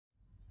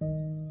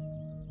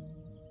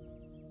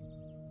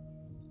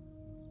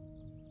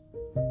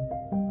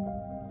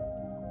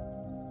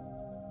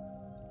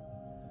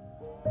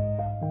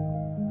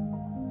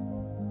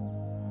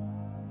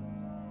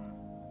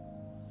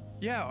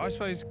Yeah, I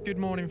suppose good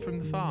morning from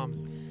the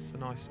farm.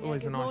 It's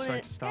always a nice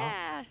way to start.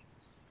 Yeah.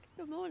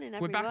 Good morning,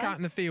 everyone. We're back out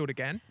in the field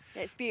again.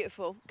 Yeah, it's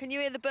beautiful. Can you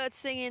hear the birds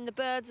singing? The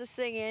birds are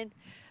singing.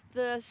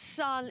 The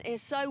sun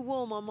is so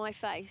warm on my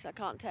face, I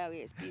can't tell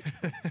you. It's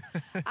beautiful.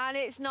 And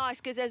it's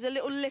nice because there's a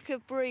little lick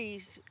of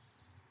breeze.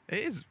 It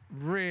is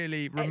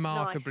really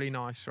remarkably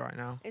nice right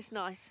now. It's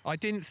nice. I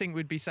didn't think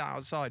we'd be sat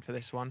outside for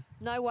this one.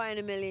 No way in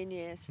a million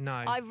years. No.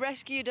 I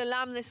rescued a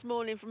lamb this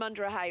morning from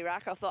under a hay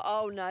rack. I thought,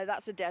 oh no,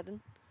 that's a dead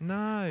one. No.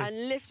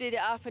 And lifted it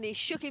up and he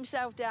shook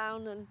himself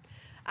down and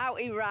out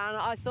he ran.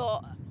 I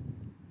thought,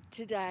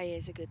 today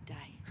is a good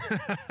day.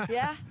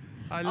 Yeah?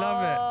 I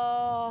love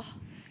Oh,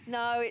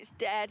 no, it's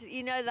dead.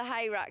 You know the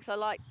hay racks, I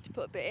like to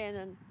put a bit in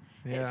and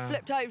Yeah. it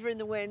flipped over in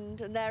the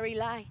wind and there he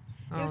lay.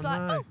 He Oh, was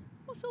like, no. oh,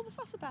 what's all the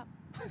fuss about?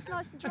 It's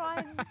nice and dry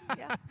and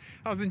yeah.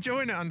 I was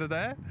enjoying it under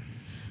there.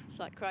 It's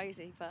like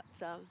crazy, but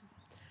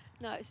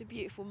no, it's a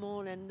beautiful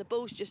morning. The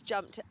bull's just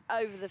jumped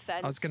over the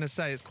fence. I was going to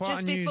say, it's quite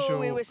just unusual. Just before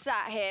we were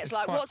sat here, it's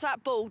like, quite- what's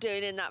that bull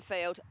doing in that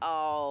field?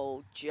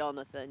 Oh,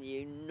 Jonathan,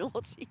 you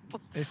naughty boy.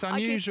 It's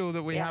unusual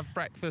that we have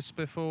breakfast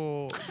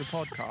before the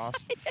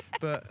podcast,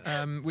 but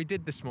we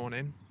did this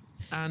morning.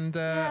 And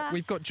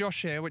we've got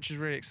Josh here, which is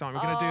really exciting.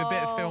 We're going to do a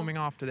bit of filming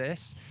after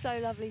this. So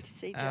lovely to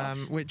see Josh.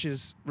 Which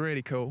is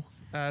really cool.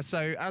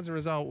 So as a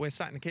result, we're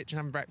sat in the kitchen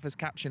having breakfast,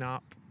 catching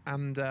up.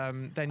 And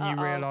then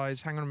you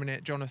realise, hang on a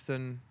minute,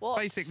 Jonathan,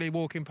 basically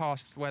walking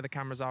past where the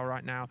cameras are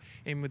right now,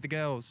 in with the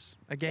girls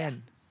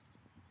again.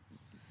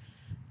 Yeah.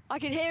 I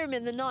can hear him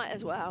in the night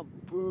as well.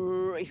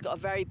 He's got a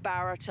very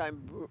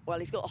baritone. Well,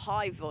 he's got a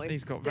high voice.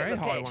 He's got a very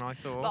high one, I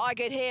thought. But I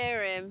could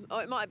hear him. Oh,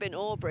 it might have been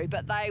Aubrey,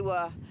 but they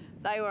were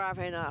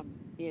having a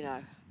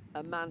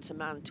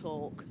man-to-man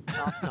talk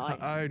last night.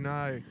 Oh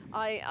no!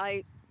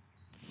 I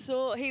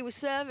saw he was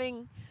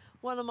serving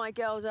one of my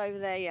girls over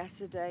there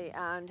yesterday,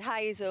 and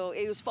Hazel,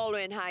 he was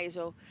following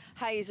Hazel.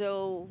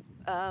 Hazel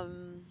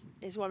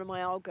is one of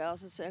my old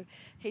girls, and so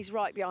he's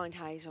right behind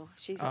Hazel.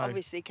 She's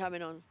obviously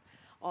coming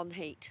on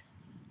heat.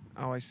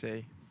 Oh, I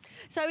see.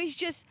 So he's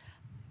just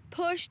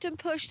pushed and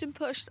pushed and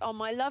pushed on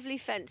my lovely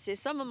fences.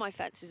 Some of my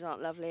fences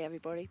aren't lovely,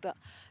 everybody, but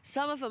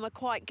some of them are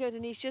quite good,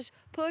 and he's just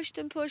pushed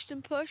and pushed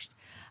and pushed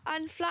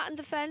and flattened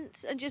the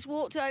fence and just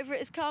walked over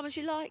it as calm as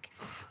you like.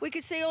 We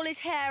could see all his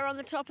hair on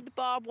the top of the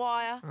barbed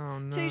wire. Oh,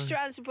 no. 2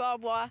 strands of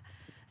barbed wire.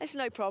 It's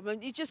no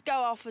problem. You just go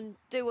off and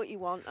do what you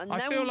want. And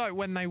I feel like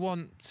when they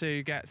want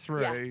to get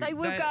through... Yeah, they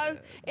will go.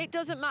 It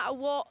doesn't matter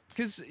what.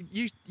 Because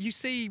you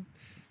see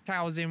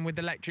cows in with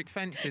electric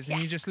fences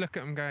and you just look at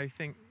them and go,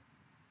 think...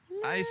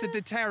 It's a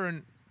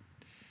deterrent,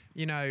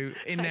 in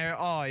their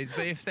eyes.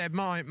 But if their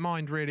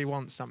mind really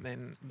wants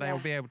something, they'll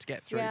be able to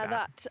get through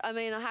that. I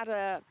mean, I had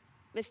a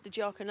Mr.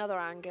 Jock, another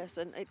Angus,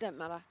 and it don't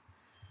matter.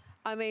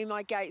 I mean,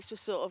 my gates were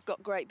sort of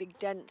got great big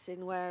dents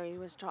in where he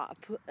was trying to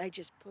put. They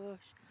just push.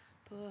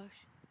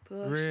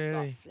 Really? It's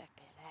like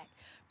flipping heck.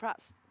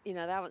 Perhaps they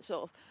haven't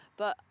sort of.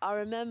 But I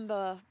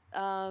remember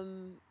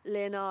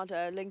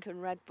Leonardo, Lincoln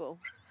Red Bull.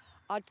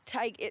 I'd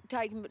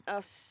taken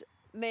us.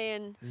 Me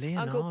and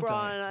Leonardo.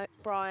 Uncle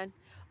Brian,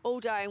 all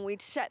day, and we'd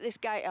set this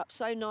gate up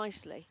so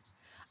nicely.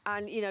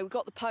 And, we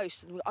got the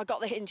post, and I got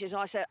the hinges,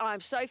 and I said,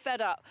 I'm so fed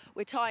up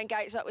with tying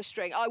gates up with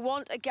string. I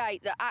want a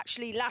gate that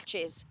actually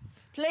latches.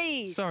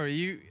 Please.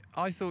 Sorry,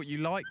 I thought you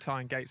liked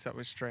tying gates up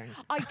with string.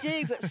 I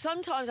do, but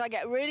sometimes I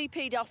get really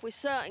peed off with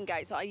certain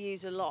gates that I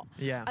use a lot.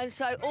 Yeah. And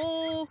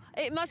so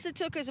it must have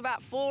took us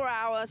about 4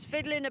 hours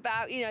fiddling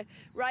about,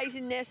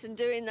 raising this and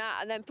doing that,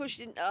 and then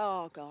pushing,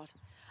 oh, God.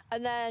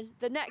 And then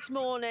the next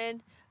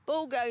morning,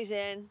 ball goes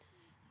in,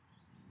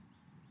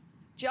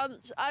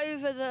 jumps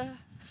over the...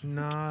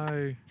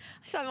 No.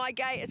 So my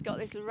gate has got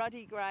this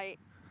ruddy grey...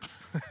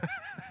 It's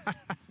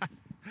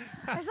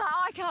like,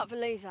 I can't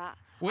believe that.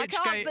 Which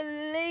I can't gate,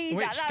 believe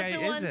that. That's gate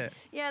the one, is it?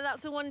 Yeah,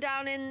 that's the one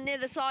down in near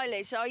the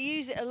silage, so I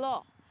use it a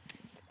lot.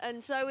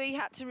 And so we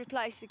had to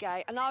replace the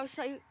gate, and I was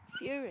so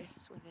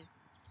furious with him.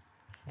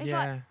 It's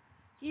like,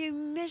 you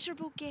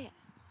miserable git.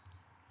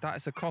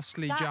 That's a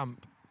costly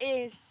jump.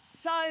 Is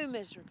so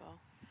miserable,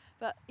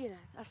 but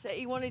that's it.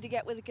 He wanted to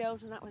get with the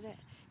girls, and that was it.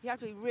 You have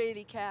to be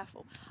really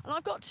careful. And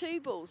I've got 2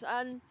 bulls,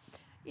 and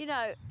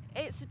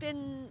it's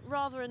been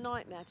rather a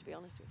nightmare, to be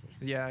honest with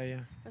you.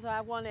 Yeah. Because I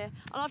have one here,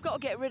 and I've got to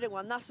get rid of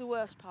one. That's the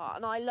worst part,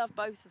 and I love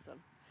both of them.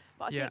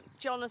 But I think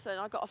Jonathan,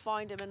 I've got to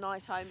find him a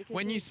nice home, because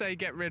when you say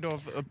get rid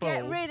of a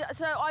bull,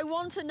 so I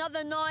want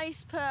another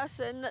nice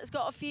person that's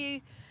got a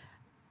few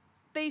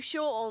beef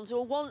shorthorns,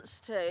 or wants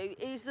to.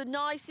 He's the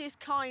nicest,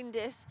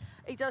 kindest.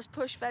 He does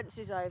push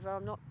fences over.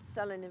 I'm not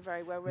selling him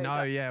very well, really.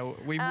 No,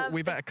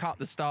 we better cut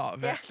the start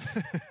of it. Yes.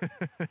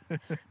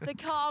 The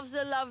calves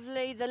are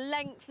lovely. The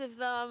length of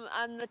them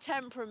and the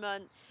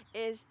temperament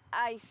is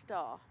A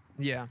star.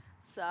 Yeah.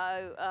 So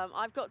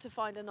I've got to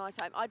find a nice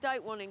home. I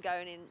don't want him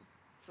going in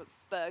for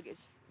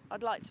burgers.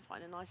 I'd like to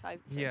find a nice home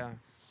for him. Yeah.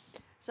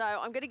 So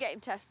I'm going to get him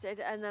tested,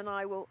 and then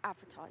I will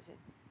advertise him.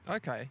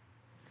 Okay.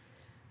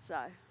 So.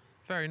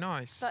 Very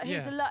nice. But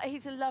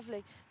he's a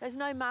lovely. There's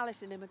no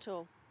malice in him at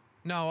all.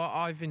 No,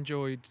 I've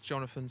enjoyed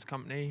Jonathan's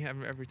company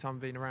every time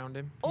I've been around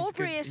him.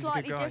 Aubrey is he's a good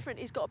slightly guy. different.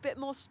 He's got a bit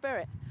more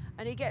spirit,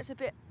 and he gets a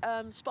bit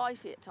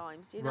spicy at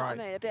times. You know Right.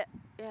 what I mean? A bit,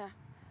 yeah.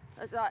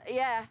 It's like,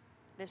 yeah,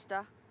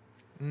 mister,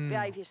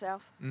 behave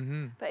yourself.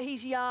 Mm-hmm. But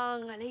he's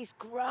young and he's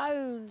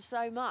grown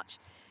so much.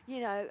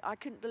 You know, I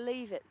couldn't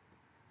believe it.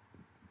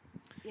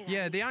 You know,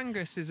 Yeah, the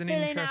Angus is an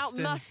filling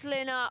interesting... out,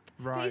 muscling up.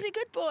 Right. But he's a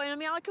good boy. I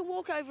mean, I can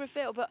walk over a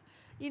field, but,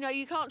 you know,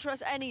 you can't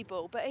trust any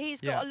bull. But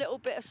he's got a little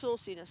bit of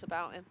sauciness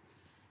about him.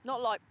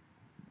 Not like,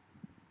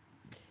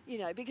 you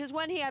know, because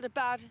when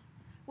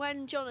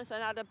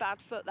Jonathan had a bad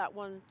foot that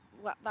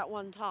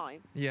one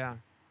time, Yeah.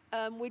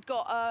 we'd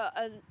got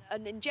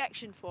an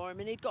injection for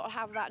him, and he'd got to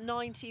have about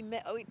 90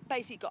 mil. He'd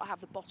basically got to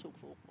have the bottle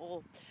full,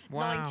 or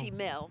 90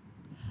 mil.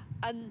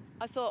 And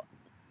I thought,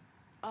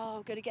 oh,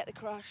 I'm going to get the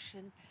crush.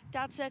 And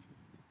Dad said,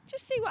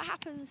 just see what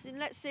happens, and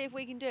let's see if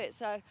we can do it.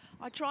 So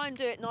I try and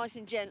do it nice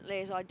and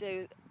gently as I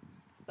do,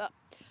 but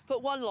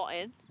put one lot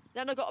in.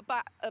 Then I got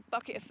a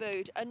bucket of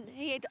food, and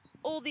he had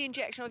all the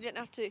injection. I didn't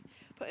have to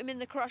put him in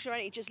the crusher or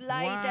anything. He just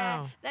laid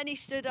there. Then he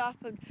stood up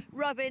and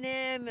rubbing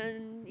him,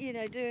 and you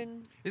know,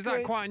 doing. Is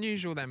that quite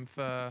unusual then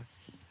for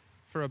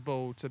a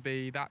bull to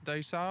be that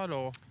docile,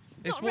 or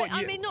it's what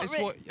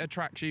what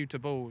attracts you to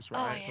bulls,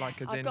 right? Oh, yeah.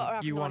 Like as I've in got to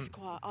have you nice, want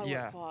quiet. I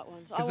want quiet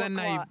ones. Because then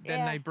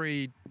they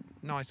breed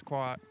nice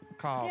quiet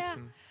calves. Yeah.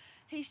 And,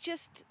 he's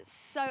just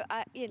so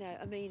you know,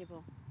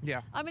 amenable.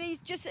 yeah. I mean,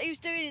 he was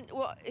doing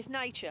what is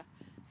nature.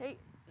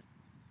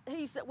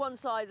 He's at one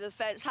side of the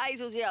fence,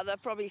 Hazel's the other,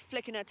 probably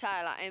flicking her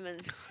tail at him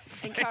and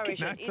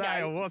encouraging, you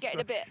know, getting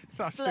a bit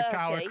That's flirty. the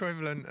cow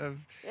equivalent of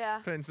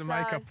putting some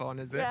makeup on,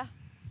 is it? Yeah.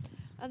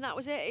 And that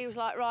was it. He was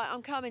like, right,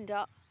 I'm coming,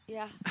 Duck.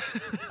 Yeah.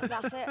 And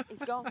that's it.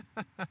 He's gone.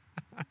 But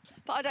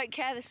I don't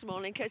care this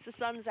morning because the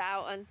sun's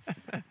out, and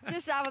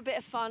just have a bit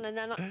of fun, and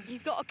then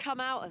you've got to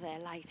come out of there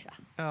later.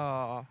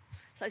 Oh.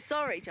 So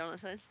sorry,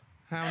 Jonathan.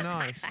 How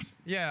nice.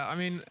 Yeah, I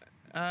mean,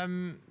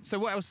 so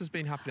what else has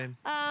been happening?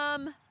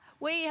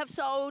 We have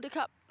sold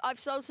I've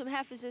sold some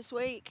heifers this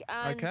week,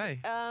 and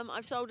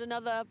I've sold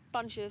another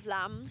bunch of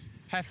lambs.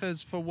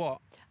 Heifers for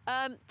what?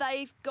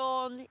 They've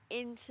gone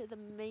into the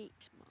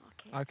meat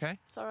market. Okay.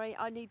 Sorry,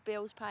 I need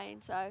bills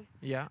paying, so.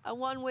 Yeah. And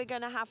one we're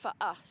going to have for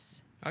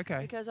us. Okay.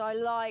 Because I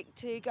like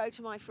to go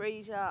to my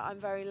freezer. I'm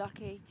very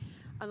lucky,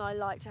 and I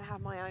like to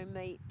have my own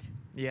meat.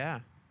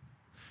 Yeah.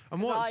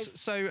 And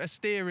so a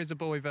steer is a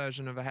boy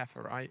version of a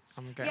heifer, right?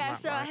 I'm getting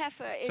that right. A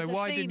heifer is a So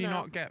why female. didn't you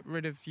not get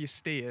rid of your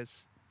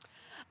steers?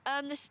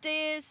 The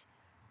steers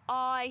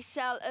I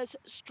sell as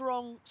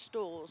strong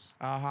stores.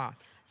 Uh-huh.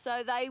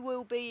 So they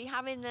will be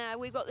having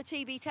we've got the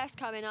TB test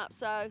coming up,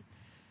 so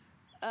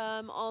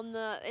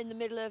in the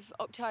middle of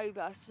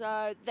October.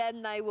 So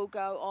then they will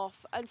go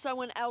off, and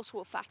someone else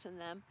will fatten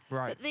them.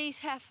 Right. But these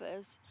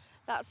heifers,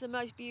 that's the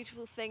most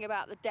beautiful thing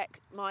about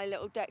my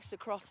little Dexter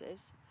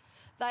crosses.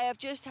 They have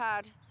just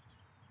had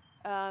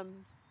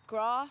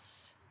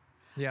grass,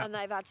 and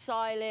they've had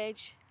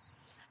silage.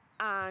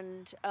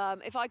 And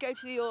if I go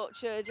to the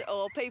orchard,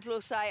 or people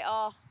will say,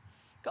 oh,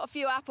 got a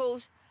few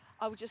apples,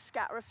 I would just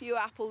scatter a few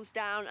apples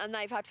down, and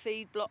they've had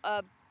feed block,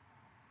 a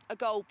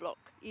gold block,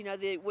 you know,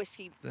 the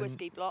whiskey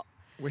block.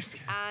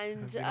 Whiskey.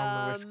 And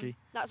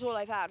that's all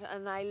they've had,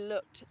 and they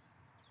looked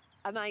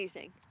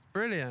amazing.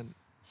 Brilliant.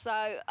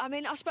 So, I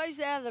mean, I suppose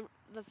they're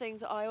the things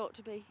that I ought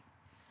to be,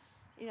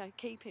 you know,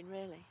 keeping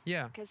really.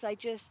 Yeah. Because they've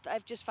just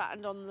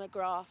fattened on the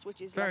grass,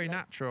 which is very lovely.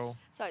 natural.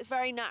 So it's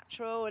very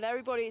natural, and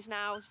everybody is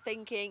now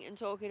thinking and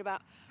talking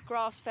about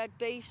grass-fed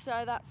beef.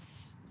 So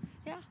that's,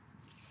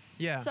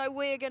 yeah. So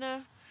we're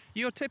gonna.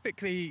 You're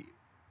typically,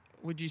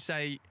 would you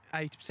say,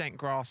 80%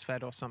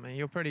 grass-fed or something?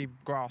 You're pretty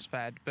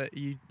grass-fed, but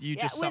you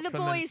just supplement. With the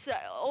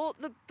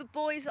boys the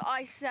boys that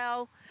I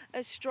sell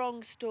as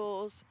strong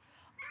stores,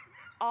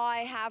 I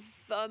have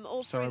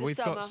all through the summer. We've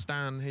got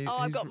Stan.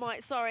 I've got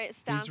it's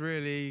Stan. He's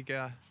really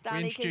eager. Stan,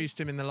 we introduced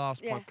him in the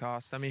last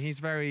podcast. I mean, he's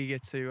very eager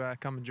to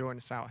come and join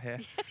us out here.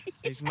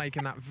 He's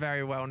making that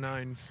very well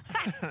known,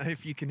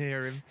 if you can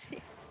hear him.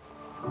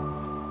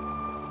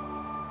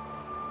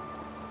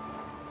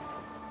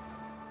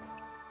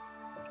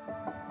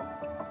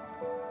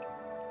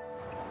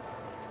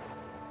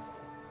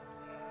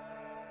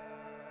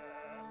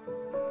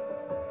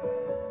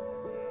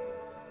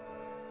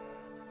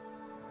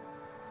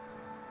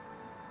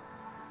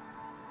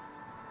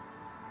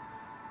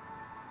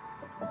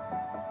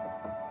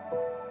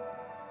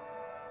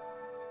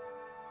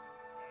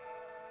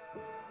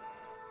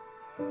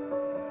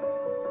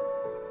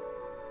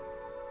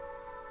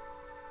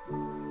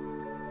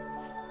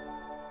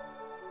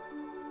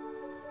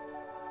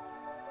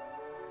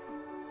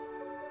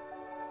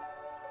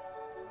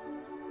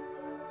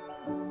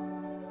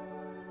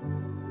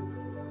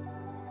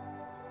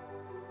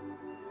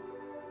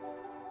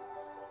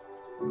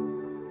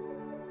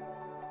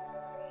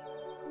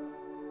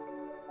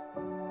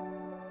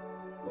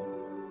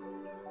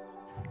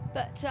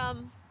 But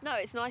no,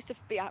 it's nice to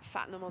be out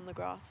fattening them on the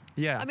grass.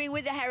 Yeah. I mean,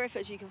 with the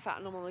Herefords, you can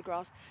fatten them on the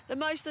grass. The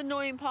most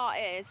annoying part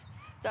is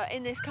that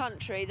in this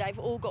country, they've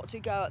all got to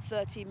go at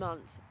 30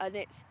 months, and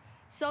it's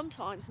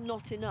sometimes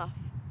not enough.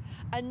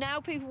 And now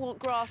people want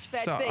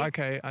grass-fed So beef.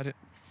 okay,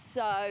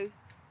 So,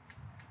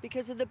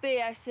 because of the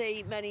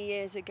BSE many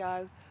years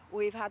ago,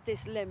 we've had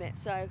this limit.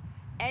 So,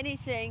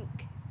 anything,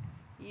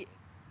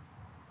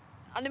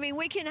 and I mean,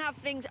 we can have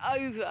things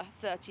over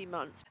 30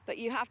 months, but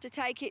you have to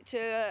take it to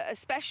a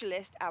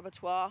specialist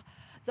abattoir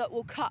that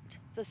will cut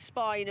the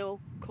spinal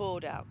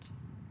cord out.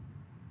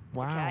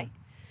 wow. Okay,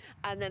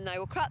 and then they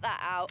will cut that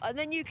out, and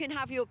then you can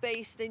have your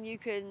beast, and you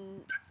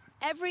can.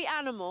 Every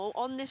animal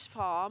on this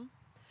farm,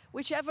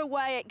 whichever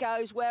way it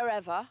goes,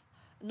 wherever,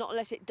 not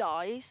unless it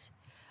dies,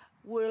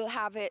 will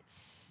have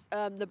its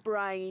the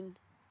brain,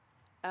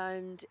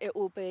 and it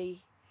will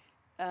be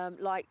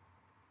like,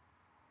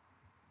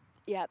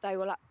 yeah, they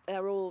will.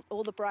 They're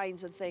all the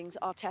brains and things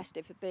are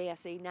tested for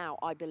BSE now,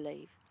 I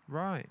believe.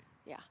 Right.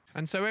 Yeah.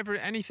 And so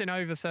anything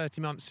over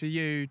 30 months for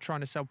you trying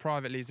to sell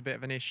privately is a bit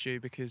of an issue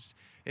because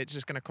it's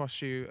just going to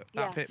cost you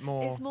that bit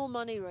more. It's more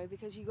money, Roo,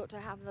 because you've got to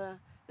have the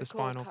cord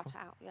spinal cut cord.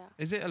 out. Yeah.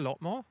 Is it a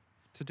lot more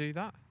to do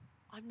that?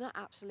 I'm not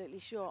absolutely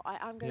sure.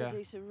 I am going to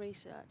do some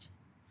research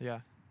Yeah.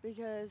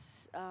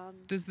 because.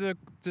 Does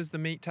the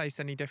meat taste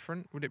any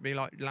different? Would it be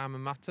like lamb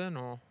and mutton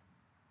or?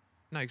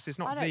 No, because it's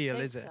not I don't veal,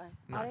 think is it? so.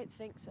 No. I don't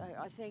think so.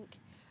 I think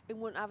it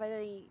wouldn't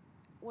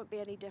be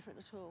any different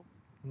at all.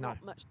 No.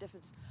 Not much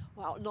difference.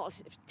 Well, not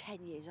if it was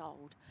 10 years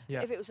old.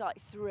 Yeah. If it was like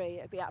 3,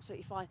 it'd be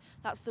absolutely fine.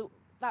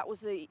 That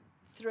was the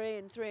 3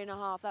 and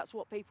 3.5. That's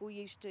what people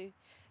used to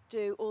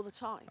do all the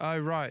time. Oh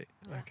right.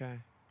 Yeah. Okay.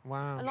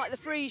 Wow. And like the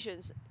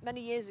Frisians,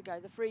 many years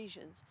ago,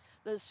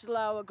 the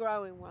slower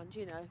growing ones,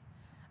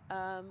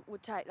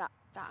 would take that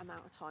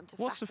amount of time to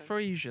What's fatten. a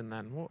Frisian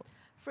then? What?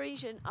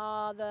 Frisian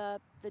are the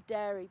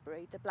dairy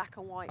breed, the black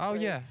and white Oh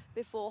breed. yeah.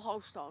 Before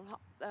Holstein,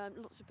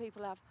 lots of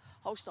people have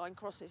Holstein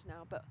crosses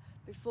now, but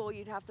before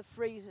you'd have the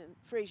Frisian,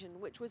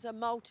 which was a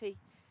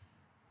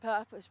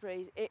multi-purpose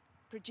breed. It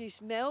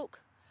produced milk,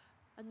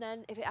 and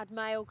then if it had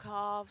male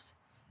calves,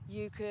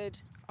 you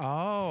could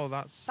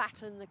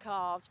fatten the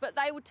calves. But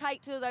they would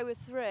take till they were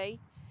 3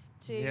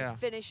 to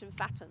finish and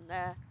fatten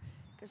there,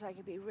 because they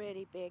could be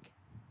really big.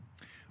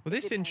 Well,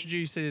 this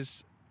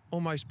introduces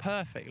almost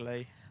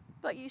perfectly.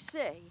 But you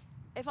see,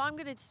 if I'm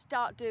going to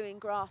start doing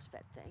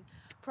grass-fed thing,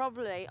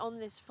 probably on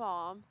this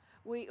farm,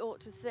 we ought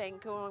to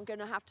think, or I'm going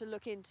to have to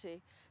look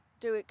into,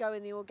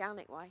 going the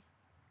organic way.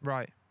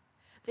 Right.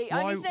 The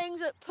only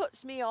things that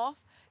puts me off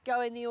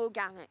going the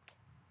organic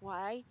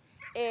way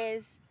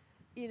is,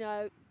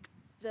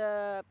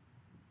 the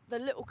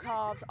little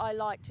calves I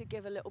like to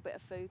give a little bit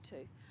of food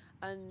to,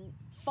 and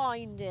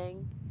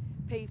finding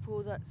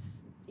people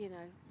that's,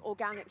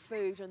 organic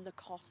food and the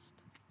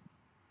cost.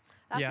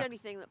 That's the only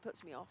thing that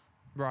puts me off.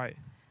 Right.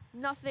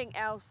 Nothing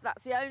else.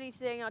 That's the only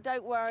thing I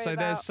don't worry about. So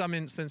there's some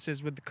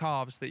instances with the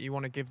calves that you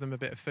want to give them a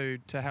bit of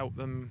food to help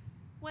them.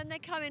 When they're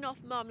coming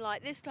off mum,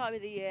 like this time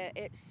of the year,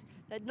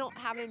 they're not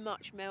having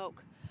much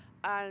milk,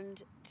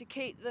 and to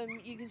keep them,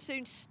 you can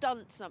soon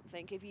stunt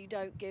something if you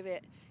don't give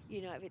it,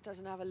 if it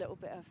doesn't have a little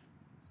bit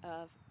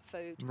of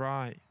food.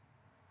 Right.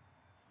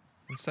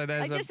 And so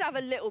They just have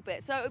a little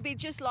bit. So it would be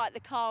just like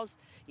the calves,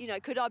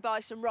 could I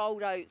buy some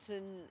rolled oats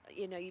and,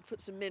 you'd put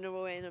some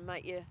mineral in and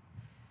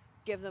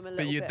give them a little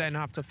bit. But you'd then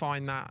have to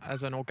find that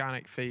as an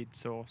organic feed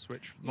source,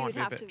 which might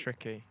be a bit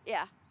tricky.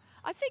 Yeah.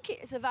 I think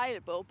it's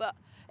available, but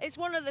it's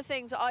one of the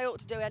things that I ought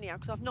to do anyhow,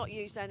 because I've not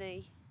used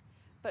any.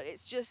 But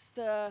it's just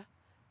the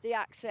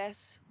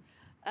access,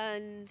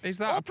 and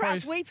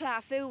perhaps we plough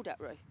a field at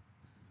Roo.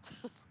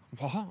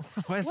 What?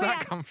 Where's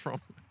that come from?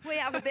 We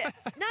have a bit.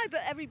 No,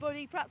 but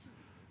everybody, perhaps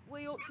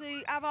we ought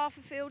to have half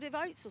a field of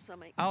oats or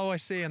something. Oh, I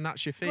see, and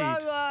that's your feed.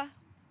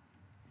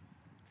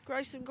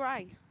 Grow some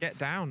grain. Get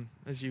down,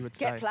 as you would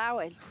say. Get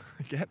ploughing.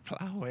 Get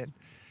ploughing.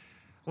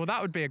 Well,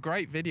 that would be a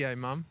great video,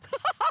 Mum.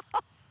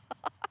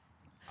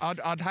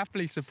 I'd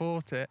happily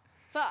support it.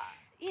 But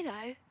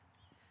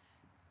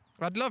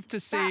I'd love to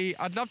see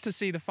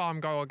the farm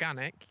go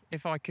organic.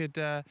 If I could,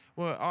 I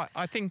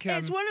think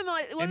it's one of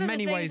the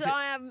things that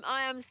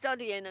I am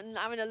studying and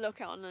having a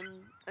look on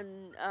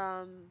and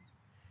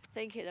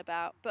thinking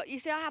about. But you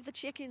see, I have the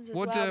chickens as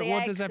well.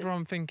 What does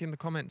everyone think in the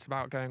comments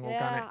about going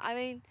organic? Yeah, I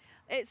mean,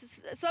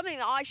 it's something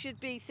that I should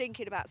be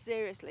thinking about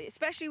seriously,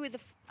 especially with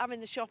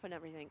having the shop and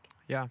everything.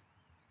 Yeah.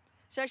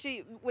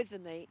 Especially with the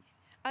meat.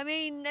 I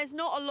mean, there's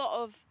not a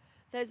lot of,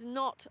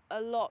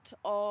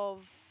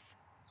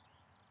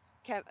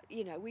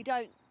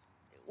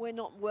 we're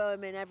not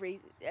worming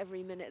every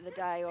minute of the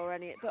day or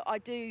any, but I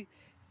do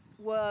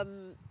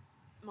worm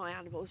my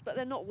animals, but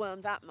they're not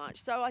wormed that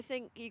much. So I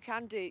think you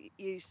can do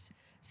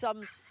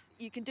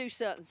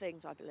certain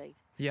things, I believe.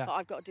 Yeah. But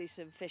I've got to do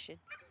some fishing.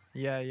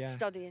 Yeah.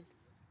 Studying.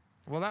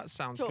 Well, that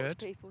sounds good. good. Talk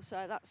to people,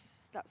 so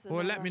that's.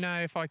 Well, let me know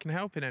if I can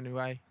help in any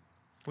way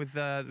with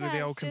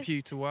the old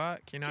computer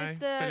work, filling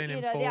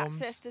in forms. The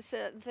access to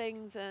certain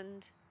things,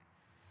 and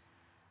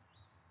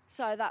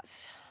so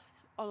that's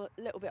a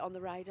little bit on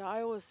the radar.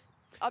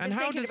 I've been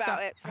thinking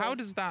about it. How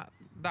does that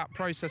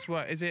process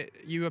work? Is it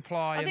you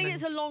apply? I think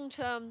it's a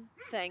long-term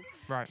thing.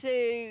 Right.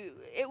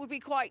 It would be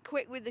quite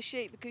quick with the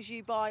sheep because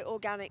you buy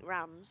organic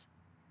rams.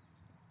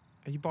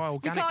 You buy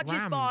organic rams? You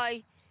can't just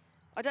buy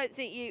I don't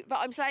think you, but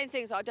I'm saying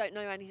things I don't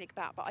know anything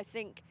about, but I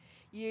think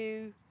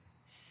you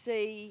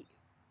see,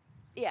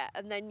 yeah,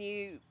 and then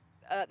you,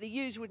 the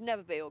ewes would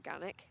never be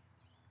organic.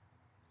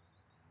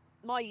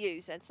 My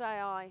ewes, and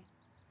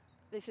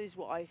this is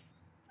what I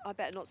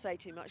better not say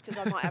too much because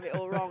I might have it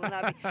all wrong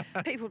and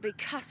people would be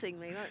cussing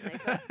me, won't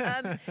they?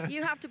 But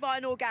you have to buy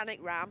an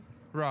organic ram.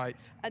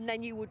 Right. And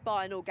then you would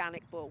buy an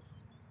organic bull.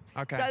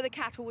 Okay. So the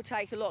cattle would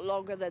take a lot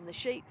longer than the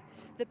sheep.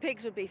 The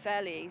pigs would be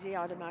fairly easy,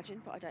 I'd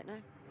imagine, but I don't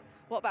know.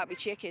 What about me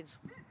chickens?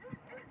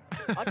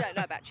 I don't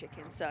know about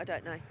chickens, so I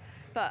don't know.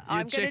 But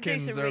I'm going to do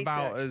some research. Your chickens are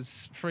about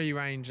as free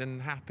range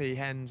and happy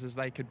hens as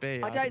they could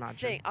be, I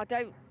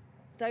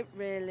don't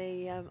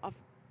really,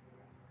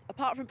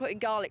 apart from putting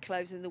garlic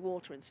cloves in the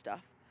water and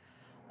stuff,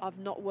 I've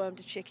not wormed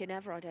a chicken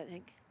ever, I don't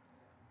think.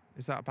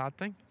 Is that a bad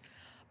thing?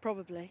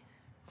 Probably.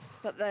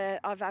 But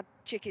I've had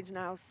chickens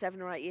now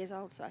 7 or 8 years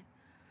old, so...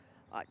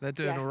 They're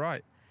doing all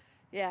right.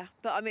 Yeah,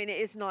 but I mean, it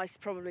is nice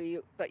probably,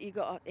 but you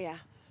got to, yeah,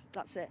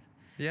 that's it.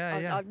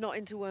 Yeah, I'm not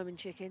into worming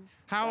chickens.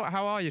 How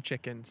are your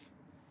chickens?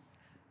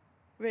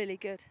 Really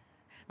good.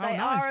 Oh, They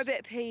nice. are a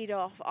bit peed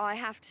off. I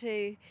have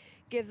to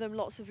give them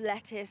lots of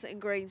lettuce and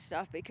green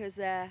stuff because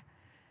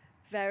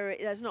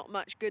there's not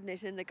much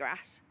goodness in the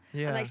grass.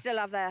 Yeah. And they still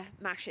have their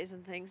mashes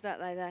and things,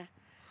 don't they? They're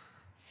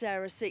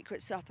Sarah's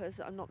secret suppers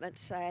that I'm not meant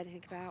to say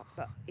anything about,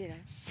 but you know,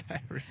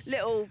 Sarah's.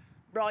 little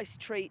rice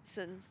treats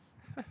and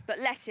but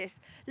lettuce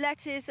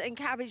and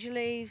cabbage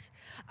leaves,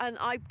 and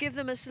I give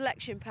them a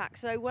selection pack.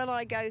 So when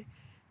I go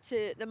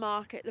to the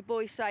market, the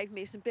boys save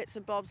me some bits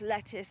and bobs,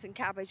 lettuce and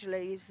cabbage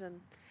leaves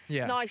and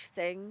nice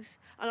things.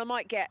 And I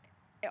might get,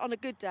 on a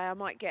good day,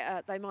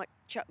 they might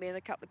chuck me in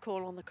a couple of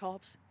corn on the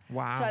cobs.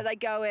 Wow. So they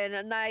go in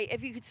and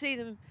if you could see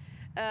them,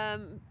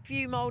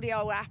 few mouldy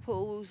old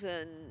apples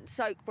and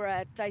soaked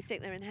bread, they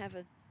think they're in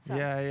heaven. So,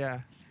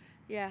 yeah.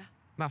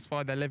 That's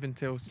why they live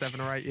until 7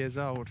 or 8 years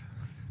old.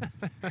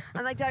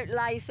 And they don't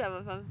lay, some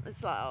of them.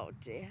 It's like, oh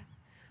dear.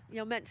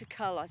 You're meant to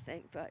cull, I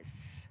think, but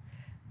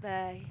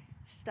they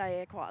stay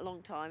here quite a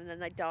long time and then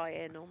they die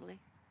here normally.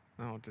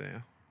 Oh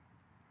dear.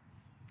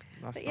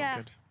 That's but not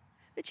good.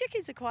 The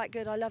chickens are quite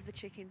good. I love the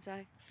chickens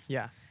though.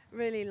 Yeah.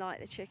 Really like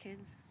the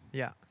chickens.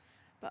 Yeah.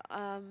 But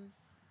and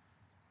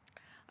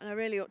I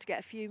really ought to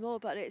get a few more,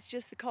 but it's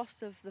just the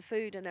cost of the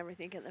food and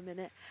everything at the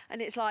minute. And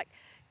it's like,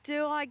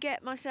 do I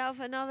get myself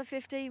another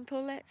 15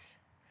 pullets?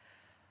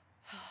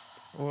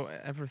 Well,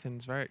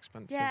 everything's very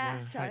expensive.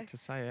 Yeah, I hate to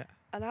say it.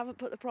 And I haven't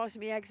put the price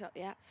of my eggs up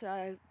yet,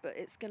 but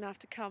it's going to have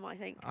to come, I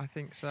think. I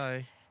think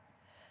so.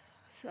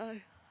 So,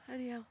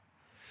 anyhow.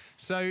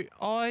 So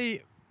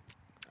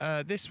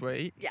this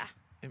week,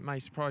 it may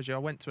surprise you, I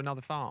went to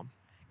another farm.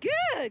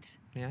 Good.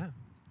 Yeah.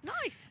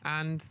 Nice.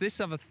 And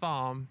this other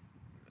farm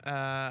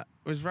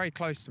was very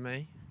close to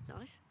me.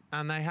 Nice.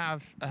 And they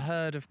have a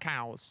herd of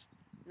cows.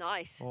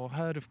 Nice. Or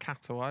herd of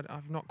cattle.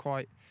 I've not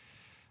quite...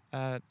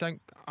 I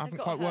haven't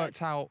quite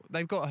worked out.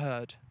 They've got a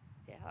herd.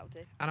 Yeah, that'll do.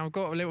 And I've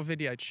got a little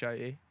video to show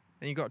you.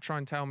 And you've got to try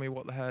and tell me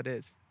what the herd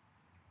is.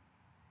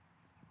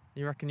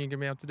 You reckon you're going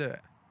to be able to do it?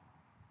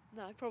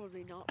 No,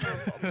 probably not. I'm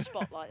put on the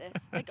spot like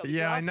this. They got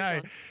Yeah, I glasses know.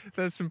 on.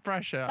 There's some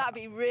pressure. That'd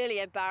be really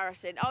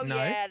embarrassing. Oh No.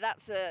 yeah,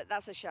 that's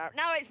a shower.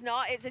 No, it's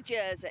not. It's a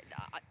jersey.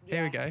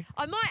 Here we go.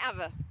 I might have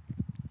a.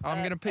 I'm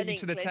going to put you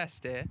to the inkling.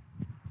 test here.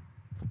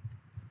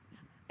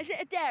 Is it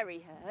a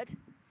dairy herd?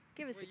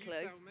 Give us a clue.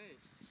 You tell me.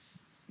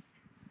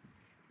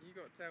 You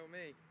got to tell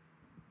me.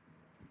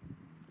 I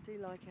do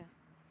like her.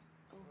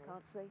 Oh,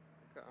 can't see. I'm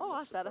Oh, not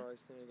that's better.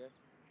 surprised. Here you go.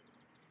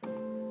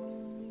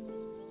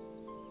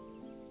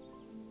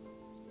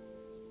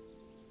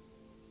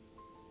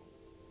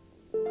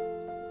 Oh,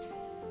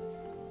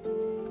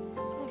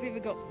 we've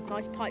even got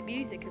nice pipe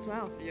music as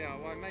well. Yeah,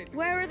 well, I made.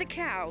 Where are the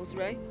cows,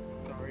 Roo?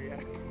 Sorry, yeah.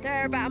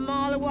 They're about a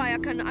mile away. I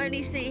can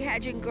only see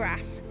hedge and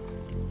grass.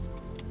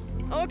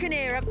 Oh, I can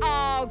hear them.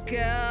 Oh,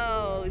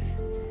 girls.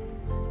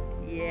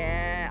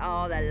 Yeah.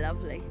 Oh, they're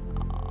lovely.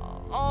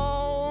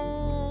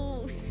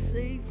 Oh,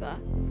 super.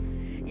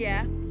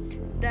 Yeah.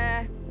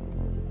 They're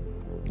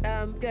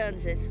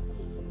Guernseys.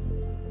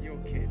 You're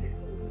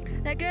kidding.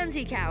 They're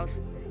Guernsey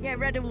cows. Yeah,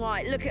 red and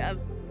white. Look at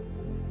them.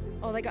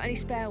 Oh, they got any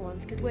spare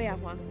ones? Could we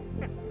have one?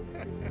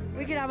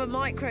 We could have a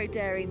micro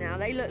dairy now.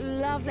 They look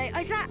lovely. Oh,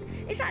 is that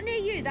near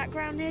you? That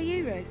ground near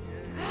you, Roo?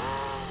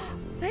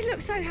 They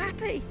look so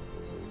happy.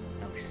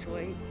 Oh,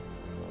 sweet.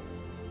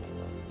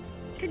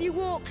 Can you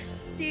walk?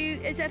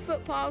 Is there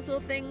footpaths or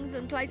things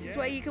and places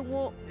where you can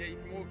walk? Yeah, you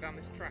can walk down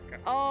this track.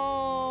 Actually.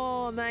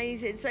 Oh,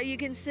 amazing. So you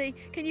can see.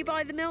 Can you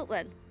buy the milk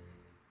then?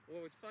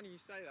 Well, it's funny you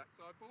say that.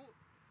 So I bought.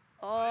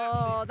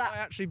 I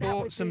actually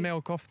bought some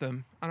milk off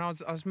them, and I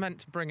was meant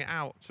to bring it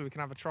out so we can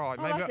have a try.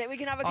 Oh, that's it. We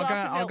can have a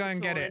glass of milk I'll go this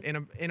and get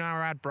morning. it in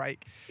our ad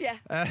break. Yeah.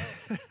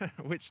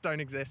 Which don't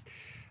exist.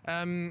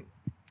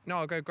 No,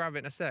 I'll go grab it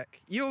in a sec.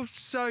 You're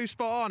so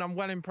spot on. I'm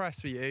well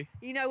impressed with you.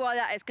 You know why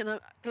that is? Can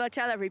I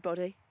tell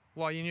everybody?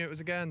 Why, you knew it was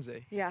a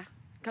Guernsey? Yeah.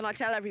 Can I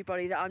tell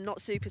everybody that I'm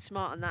not super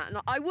smart on that? And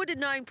I would have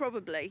known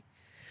probably,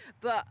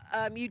 but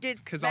you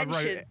did because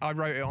mention... I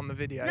wrote it on the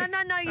video.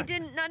 No, you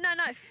didn't. No,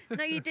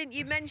 you didn't.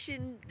 You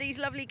mentioned these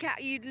lovely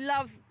cats. You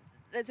love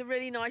there's a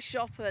really nice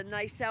shop and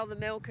they sell the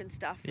milk and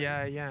stuff.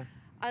 Yeah, yeah.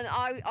 And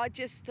I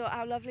just thought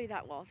how lovely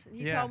that was. And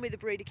you Yeah. told me the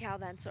breed of cow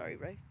then. Sorry,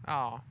 Roo.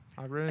 Oh,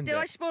 I ruined Did it.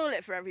 I spoil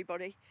it for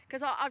everybody?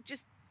 Because I've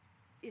just,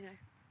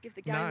 give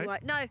the game No. away.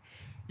 No,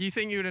 You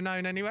think you would have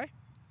known anyway?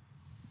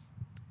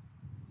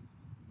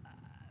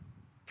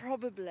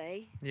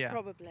 probably. Yeah.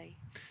 Probably.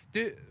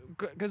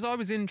 Because I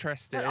was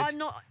interested. But I'm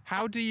not.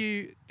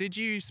 Did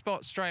you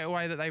spot straight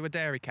away that they were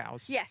dairy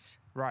cows? Yes.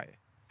 Right.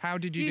 How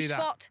did you do that?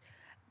 You spot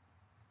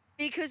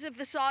because of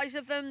the size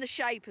of them, the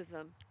shape of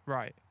them.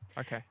 Right.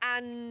 Okay.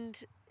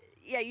 And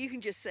yeah, you can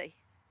just see.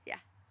 Yeah.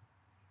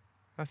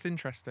 That's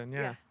interesting.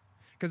 Yeah. Yeah.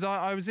 Because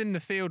I was in the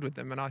field with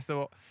them and I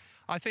thought,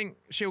 I think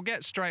she'll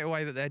get straight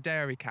away that they're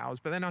dairy cows.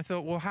 But then I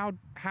thought, well,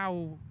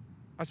 how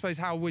I suppose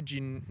how would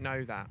you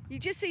know that? You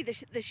just see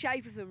the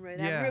shape of them, really.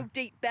 They Yeah. have real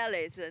deep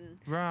bellies and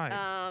Right.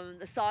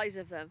 the size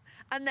of them,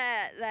 and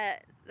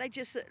they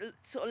just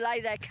sort of lay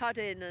their cud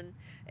in, and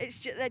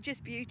they're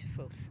just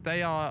beautiful.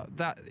 They are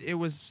that. It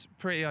was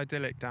pretty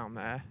idyllic down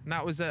there, and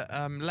that was at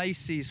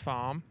Lacey's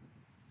farm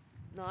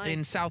Nice.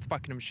 in South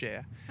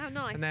Buckinghamshire, How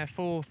nice. and they're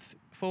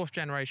fourth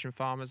generation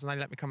farmers, and they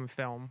let me come and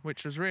film,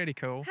 which was really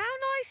cool. How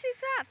nice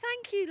is that?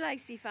 Thank you,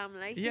 Lacey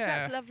family. 'Cause Yeah.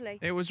 That's lovely.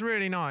 It was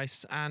really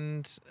nice,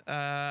 and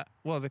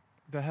well,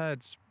 the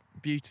herd's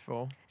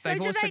beautiful. So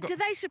They've also do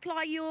they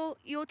supply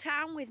your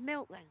town with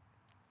milk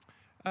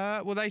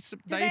then? well, they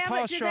they have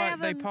a- do they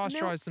have a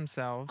pasteurize milk-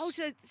 themselves. Oh,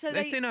 so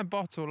It's they. in a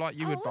bottle like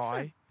you Oh, would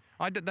awesome.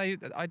 buy.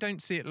 I don't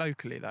see it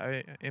locally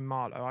though in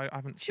Marlow. I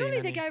haven't seen Surely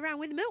any. they go around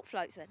with milk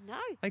floats then? No,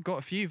 They got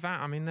a few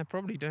I mean, they're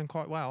probably doing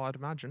quite well, I'd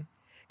imagine.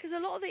 because a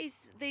lot of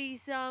these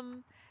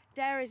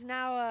dairies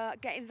now are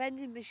getting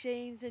vending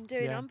machines and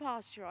doing Yeah.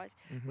 unpasteurised,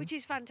 Mhm. which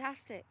is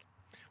fantastic.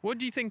 What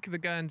do you think of the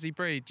Guernsey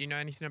breed? Do you know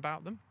anything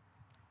about them?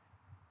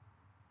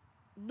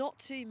 Not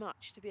too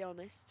much, to be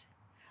honest.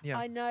 Yeah.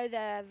 I know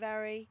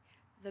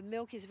the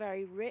milk is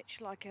very rich,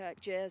 like a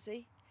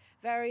Jersey,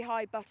 very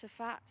high butter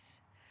fats,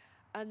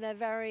 and they're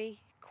very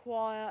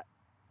quiet,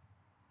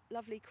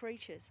 lovely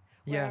creatures.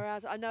 Yeah.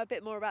 Whereas I know a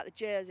bit more about the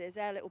Jerseys.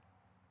 They're little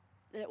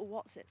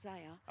whatsits, they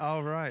are.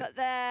 Oh right. But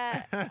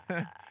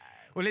they're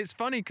Well, it's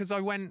funny because I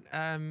went.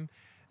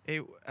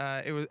 It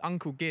was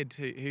Uncle Gid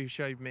who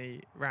showed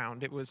me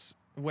round. It was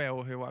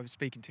Will who I was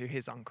speaking to,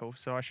 his uncle.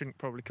 So I shouldn't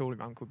probably call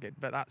him Uncle Gid,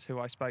 but that's who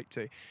I spoke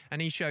to.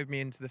 And he showed me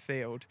into the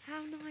field.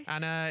 how nice.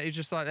 And it's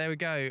just like, there we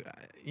go,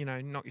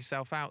 knock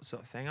yourself out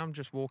sort of thing. I'm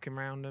just walking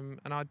around them.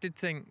 And I did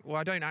think, well,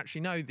 I don't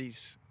actually know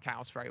these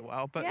cows very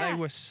well, but Yeah. they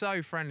were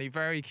so friendly,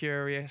 very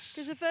curious.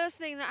 Because the first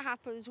thing that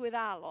happens with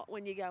our lot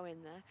when you go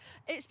in there,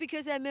 it's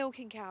because they're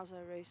milking cows,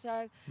 Oru.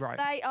 So Right.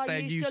 they are They're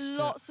used to used to-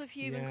 lots of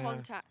human yeah.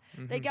 contact.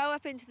 They Mhm. go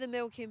up into the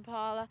milking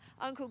parlour.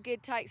 Uncle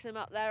Gid takes them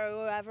up there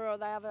or whoever, or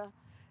they have a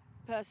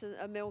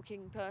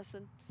milking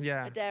person,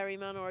 Yeah. a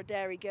dairyman or a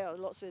dairy girl.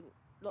 Lots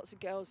of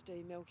girls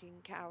do milking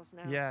cows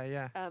now. Yeah,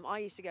 yeah, I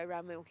used to go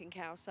around milking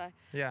cows, so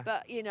yeah.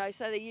 but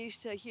so they're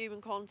used to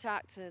human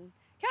contact and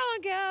come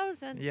on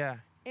girls and Yeah.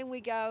 in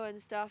we go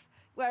and stuff.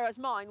 Whereas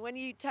mine, when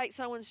you take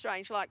someone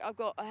strange, like I've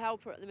got a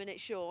helper at the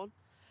minute, Sean,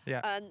 Yeah.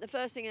 and the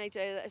first thing they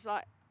do is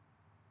like,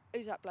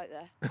 who's that bloke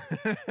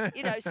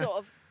there? Sort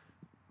of,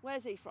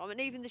 where's he from? And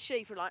even the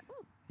sheep are like,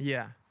 "Hmm."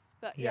 Yeah.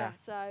 But Yeah.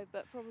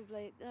 but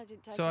probably I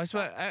didn't take So a I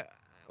spot. suppose,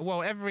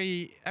 well,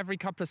 every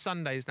couple of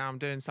Sundays now I'm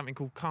doing something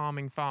called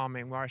Calming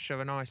Farming, where I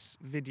show a nice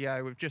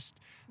video with just,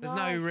 there's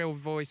no Nice. real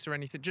voice or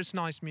anything, just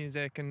nice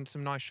music and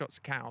some nice shots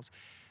of cows.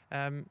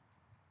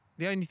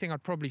 The only thing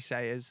I'd probably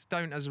say is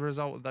don't, as a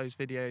result of those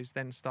videos,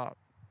 then start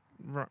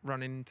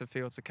running into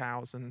fields of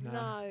cows and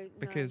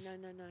because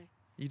no.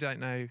 you don't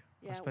know,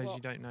 Yeah, I suppose what-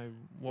 you don't know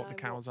what the No,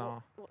 cows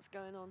are. What's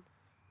going on?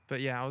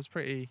 But yeah, I was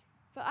pretty,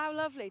 But how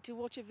lovely to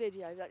watch a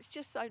video. That's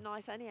just so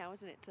nice anyhow,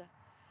 isn't it?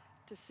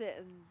 To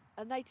sit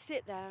and they'd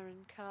sit there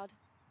and cud.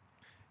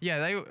 yeah,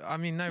 they were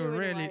Chewing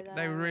away they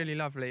there. were really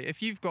lovely.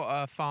 If you've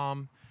got a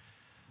farm,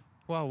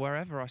 well,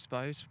 wherever I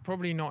suppose,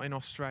 probably not in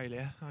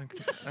Australia,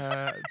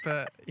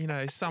 but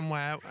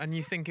somewhere, and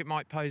you think it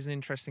might pose an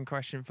interesting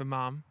question for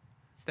Mum,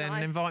 It's then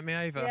nice. invite me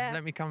over. Yeah.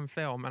 Let me come and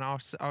film, and I'll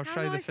How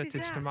show the nice is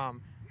footage to that?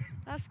 Mum.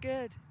 That's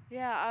good.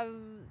 Yeah.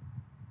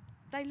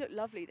 They look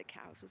lovely, the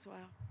cows as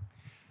well.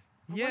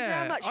 I Yeah, wonder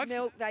how much I've-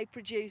 milk they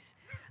produce.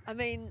 I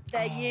mean,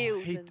 their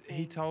yields and things.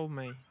 He told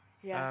me.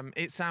 Yeah.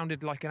 It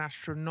sounded like an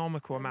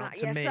astronomical amount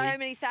to yeah, me. so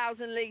many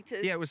thousand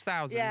litres. Yeah, it was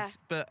thousands, Yeah.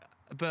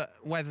 but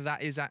whether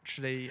that is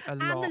actually a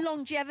And lot. the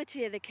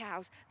longevity of the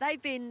cows.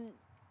 They've been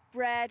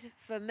bred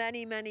for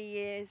many, many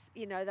years.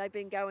 They've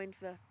been going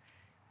for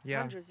yeah,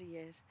 hundreds of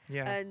years.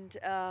 yeah, And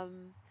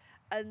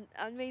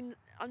I mean,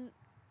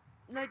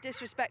 no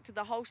disrespect to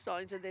the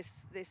Holsteins of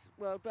this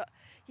world, but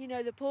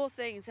the poor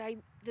things.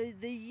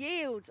 The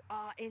yields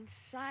are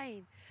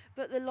insane,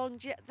 but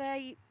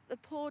the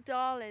poor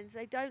darlings,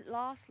 they don't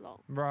last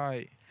long.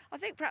 right. I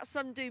think perhaps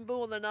some do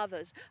more than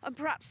others, and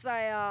perhaps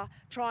they are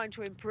trying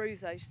to improve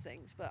those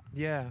things. But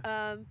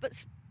Yeah,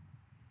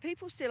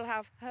 people still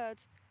have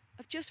herds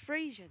of just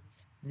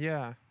Friesians.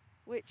 yeah.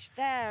 which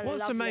they're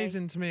What's lovely.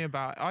 amazing to me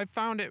about it, I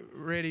found it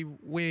really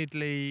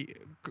weirdly,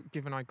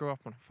 given I grew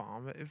up on a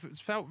farm, it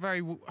felt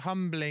very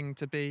humbling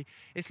to be,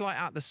 it's like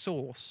at the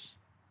source,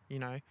 you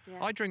know.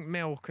 Yeah. I drink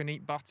milk and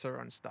eat butter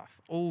and stuff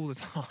all the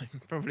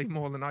time, probably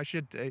more than I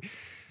should do.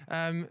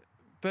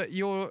 But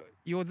you're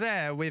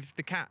there with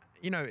the cat,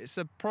 you know, it's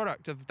a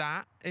product of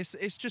that.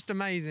 It's just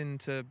amazing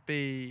to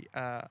be,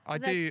 I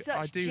do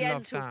love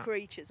gentle that.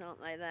 creatures,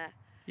 aren't they?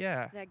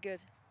 Yeah. They're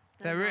good.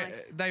 They're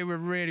nice. They were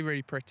really,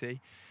 really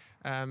pretty.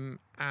 And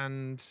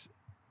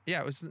yeah,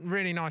 it was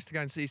really nice to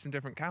go and see some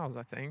different cows,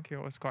 I think. It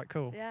was quite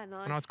cool. Yeah,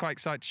 nice. And I was quite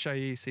excited to show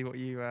you, see what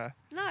you...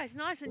 No, it's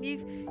nice. And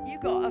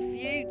you've got a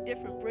few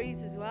different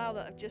breeds as well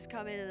that have just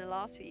come in the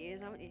last few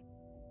years, haven't you?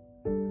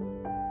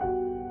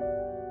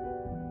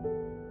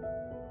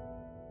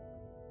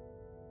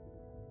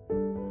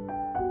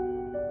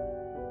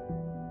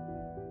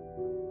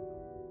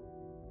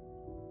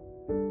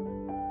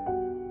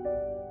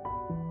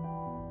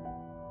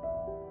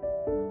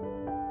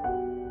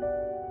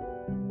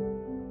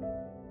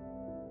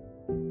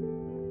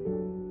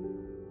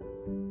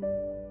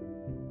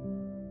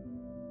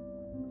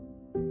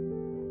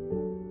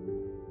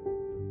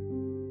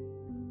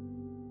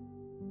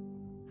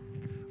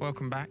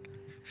 Welcome back.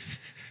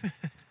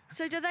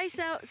 So do they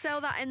sell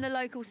that in the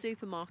local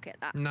supermarket?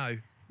 No.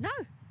 No?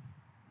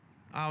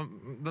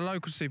 The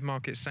local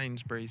supermarket,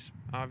 Sainsbury's.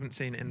 I haven't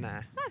seen it in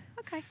there. Oh,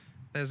 okay.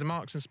 There's a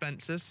Marks and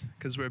Spencer's,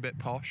 because we're a bit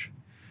posh.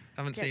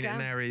 Haven't Get seen down. it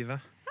in there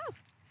either.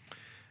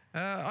 Oh.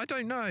 I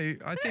don't know.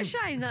 I think It's a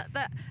shame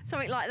that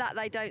something like that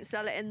they don't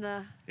sell it in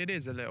the... it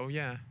is a little,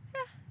 yeah.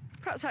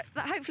 Perhaps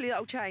hopefully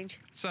that'll change.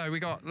 So we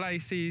got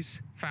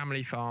Lacey's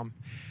Family Farm.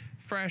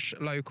 Fresh,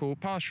 local,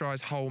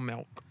 pasteurised whole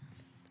milk.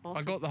 Awesome.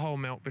 I got the whole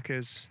milk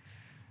because...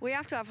 We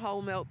have to have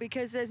whole milk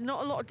because there's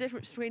not a lot of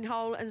difference between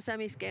whole and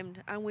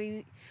semi-skimmed,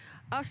 and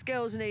us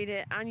girls need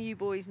it and you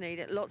boys need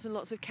it. Lots and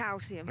lots of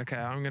calcium. Okay,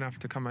 I'm going to have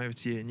to come over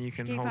to you and you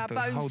can Keep our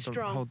bones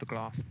strong. hold the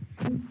glass.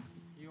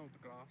 You hold the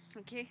glass.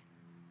 Thank you.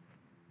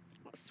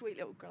 What a sweet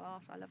little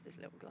glass. I love this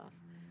little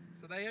glass.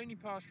 So they only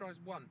pasteurise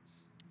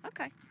once,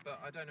 Okay. but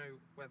I don't know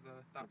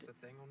whether that's a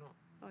thing or not.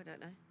 Oh, I don't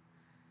know.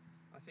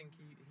 I think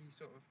he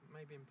sort of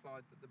maybe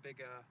implied that the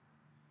bigger...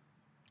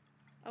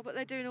 Oh, but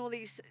they're doing all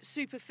these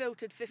super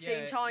filtered 15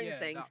 Yeah, time yeah,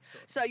 things, that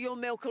sort of so your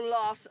milk will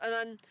last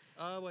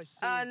Oh, I see.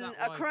 and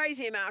a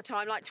crazy amount of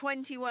time, like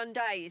 21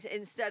 days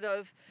instead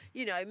of,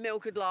 you know,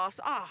 milk could last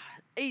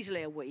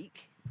easily a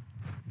week.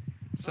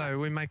 So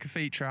we make a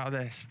feature out of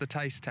this, the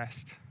taste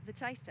test. The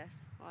taste test.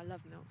 Oh, I love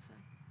milk, so.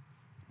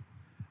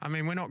 I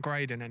mean, we're not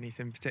grading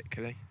anything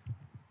particularly.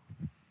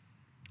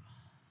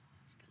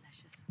 It's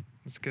delicious.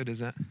 It's good,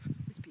 is it?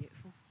 It's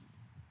beautiful.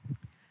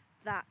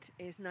 That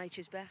is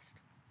nature's best.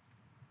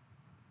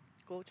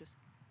 Gorgeous.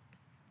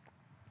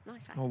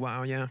 Nice, eh? Oh,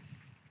 wow, yeah.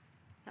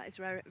 That is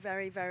very,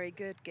 very, very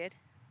good, Gid.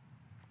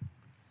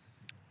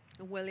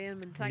 And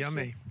William, and thank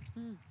Yummy.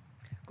 you.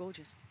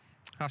 Gorgeous.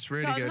 That's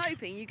really so good. I'm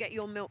hoping you get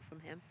your milk from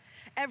him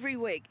every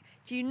week.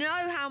 Do you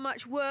know how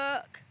much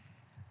work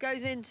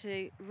goes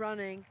into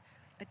running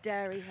a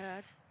dairy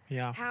herd?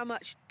 Yeah. How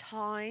much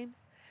time?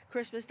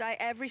 Christmas Day,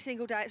 every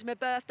single day. It's my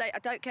birthday. I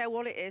don't care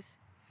what it is.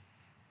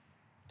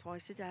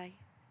 Twice a day,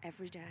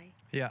 every day.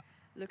 Yeah.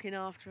 Looking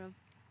after them.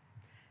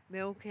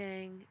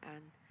 Milking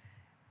and,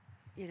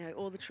 you know,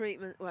 all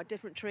the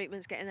different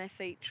treatments, getting their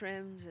feet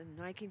trimmed and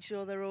making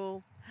sure they're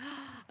all,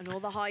 and all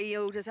the high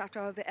yielders have to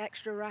have a bit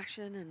extra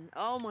ration, and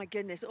oh my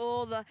goodness,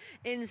 all the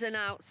ins and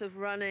outs of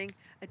running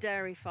a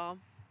dairy farm.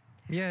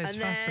 Yeah, it's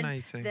and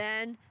fascinating.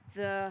 Then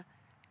the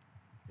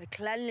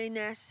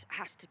cleanliness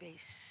has to be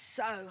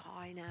so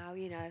high now,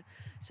 you know,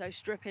 so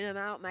stripping them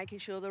out, making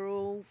sure they're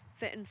all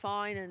fit and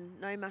fine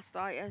and no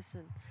mastitis,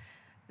 and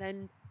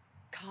then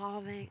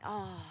calving.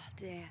 Oh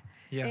dear.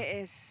 Yeah. It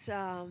is,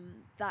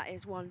 that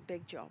is one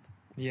big job.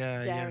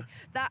 Yeah, Dairy.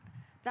 yeah.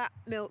 That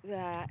milk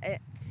there,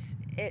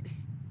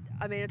 it's,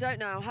 I mean, I don't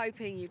know, I'm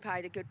hoping you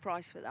paid a good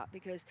price for that,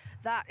 because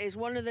that is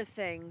one of the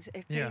things,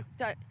 if people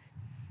don't,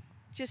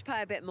 just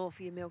pay a bit more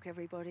for your milk,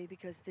 everybody,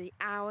 because the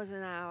hours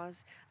and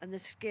hours and the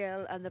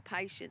skill and the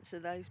patience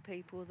of those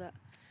people that,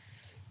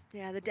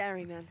 yeah, the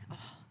dairymen,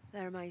 oh,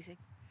 they're amazing.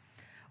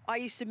 I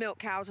used to milk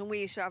cows, and we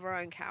used to have our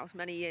own cows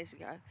many years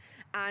ago,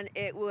 and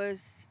it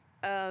was,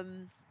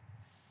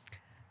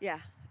 yeah,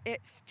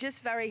 it's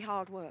just very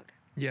hard work.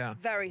 Yeah.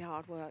 Very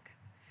hard work.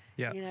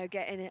 Yeah. You know,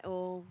 getting it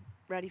all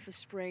ready for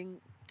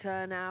spring,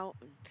 turnout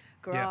and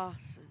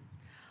grass and,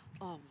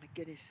 oh my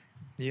goodness.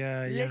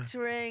 Yeah, yeah.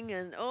 Littering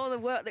and all the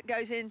work that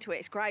goes into it.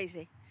 It's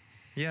crazy.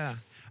 Yeah.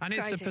 And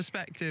it's a Crazy.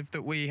 perspective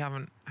that we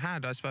haven't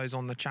had, I suppose,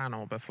 on the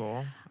channel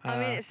before. I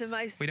mean, it's the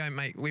most... We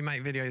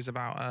make videos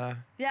about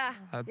yeah,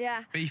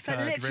 yeah. beef But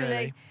herd, literally,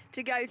 really.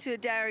 to go to a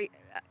dairy,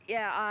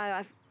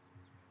 I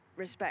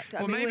respect.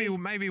 Well,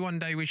 maybe one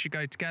day we should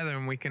go together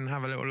and we can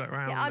have a little look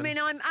around. Yeah, I mean,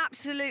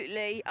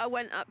 I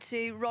went up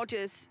to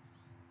Roger's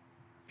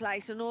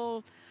place, and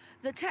all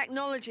the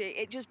technology,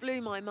 it just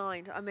blew my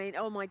mind. I mean,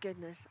 oh my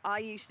goodness. I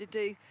used to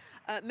do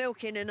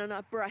milking in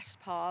a breast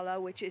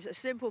parlour, which is a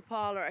simple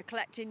parlour, a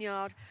collecting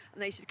yard,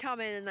 and they used to come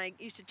in and they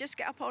used to just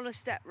get up on a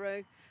step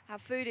row,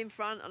 have food in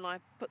front, and I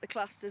put the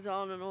clusters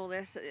on and all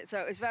this. So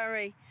it was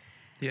very,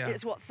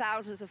 it's what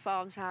thousands of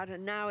farms had,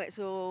 and now it's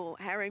all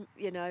herring,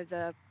 you know,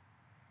 the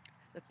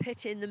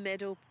pit in the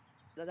middle,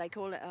 they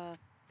call it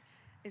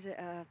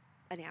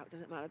anyhow, it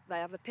doesn't matter. They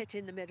have a pit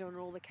in the middle and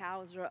all the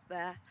cows are up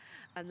there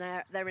and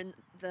they're in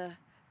the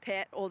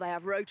pit, or they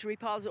have rotary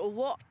parlours, or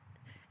what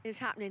is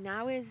happening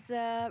now is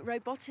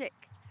robotic.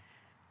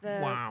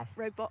 Wow.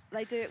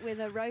 They do it with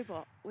a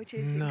robot, which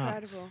is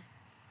incredible.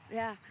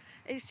 Yeah,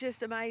 it's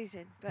just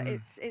amazing, but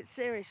it's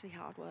seriously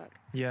hard work.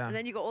 Yeah. And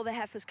then you've got all the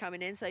heifers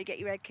coming in, so you get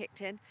your head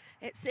kicked in.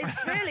 It's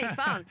really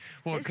fun.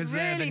 Well, because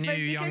they're the new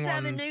young ones.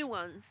 Because they're the new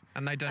ones.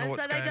 And they don't know what's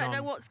going on. So they don't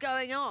know what's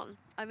going on.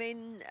 I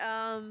mean,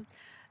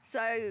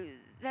 so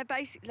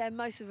they're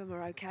most of them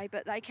are okay,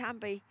 but they can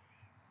be.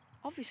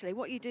 Obviously,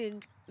 what you're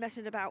doing,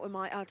 messing about with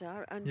my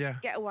udder and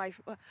get away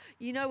from.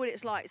 You know what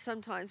it's like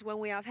sometimes when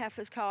we have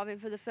heifers calving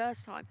for the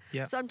first time.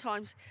 Yeah.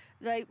 Sometimes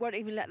they won't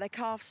even let their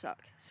calves suck.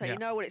 So you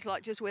know what it's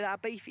like just with our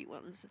beefy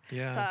ones.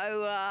 Yeah.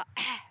 So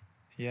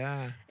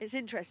it's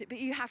interesting, but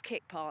you have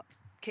kick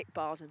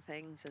bars and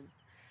things, and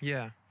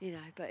you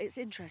know, but it's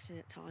interesting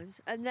at times.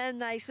 And then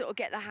they sort of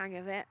get the hang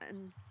of it,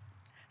 and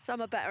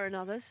some are better than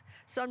others.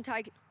 Some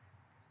take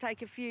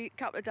a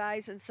couple of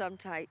days, and some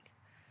take.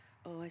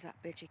 Oh, is that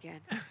bitch again?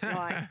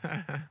 Right.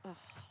 Oh,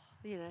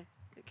 you know,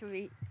 it can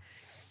be,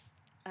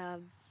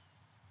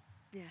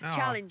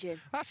 challenging.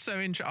 That's so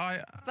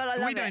interesting. But I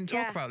love we don't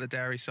talk about the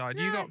dairy side.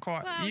 No, you got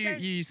quite. Well, you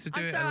used to do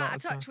it a lot. I'm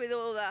so out of touch with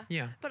all that.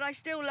 Yeah. But I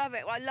still love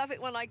it. I love it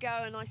when I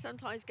go, and I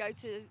sometimes go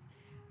to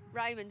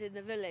Raymond in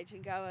the village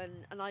and go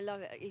and I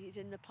love it. He's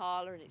in the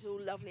parlour and it's all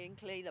lovely and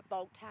clean. The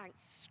bulk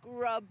tank's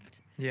scrubbed.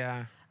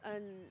 Yeah.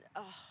 And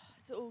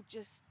it's all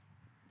just,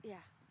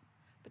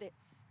 But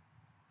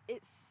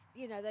it's.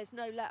 You know, there's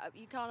no let up.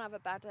 You can't have a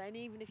bad day, and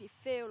even if you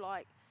feel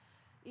like,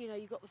 you know,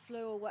 you got the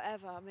flu or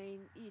whatever, I mean,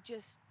 you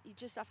just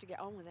have to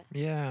get on with it.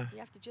 Yeah. You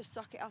have to just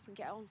suck it up and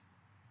get on.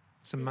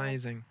 It's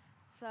amazing. Know?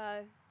 So,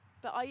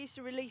 but I used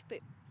to relief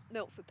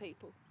milk for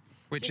people.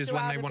 Which is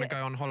when they want to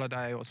go on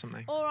holiday or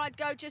something. Or I'd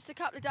go just a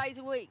couple of days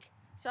a week,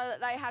 so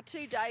that they had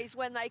 2 days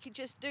when they could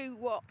just do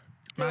what.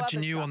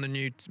 Imagine you on the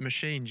new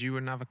machines. You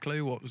wouldn't have a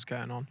clue what was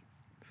going on.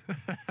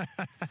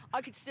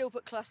 I could still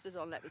put clusters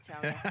on, let me tell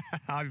you.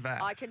 I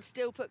bet. I can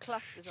still put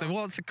clusters on. So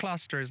what's a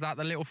cluster? Is that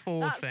the little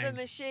thing? That's the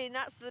machine.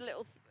 That's the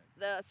little,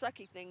 the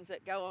sucky things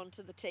that go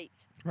onto the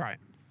teats. Right.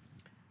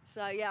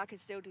 So yeah, I can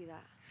still do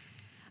that.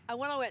 And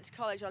when I went to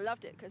college, I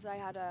loved it because they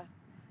had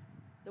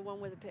the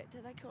one with a pit. Do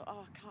they call?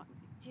 Oh, I can't.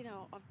 Do you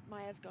know?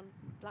 My head's gone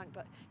blank.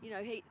 But you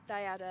know,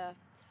 they had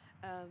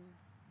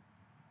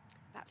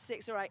about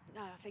 6 or 8.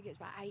 No, I think it was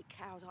about 8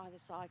 cows either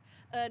side.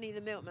 Ernie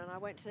the milkman. I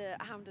went to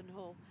Hampden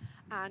Hall.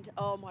 And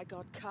oh my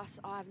God, cuss!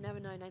 I've never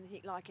known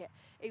anything like it.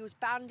 He was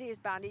bandy as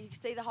bandy. You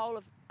could see the whole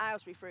of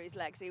Aylesbury through his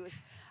legs. He was,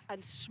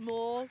 and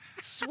small,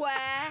 swear.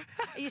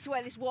 He used to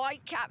wear this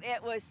white cap.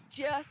 It was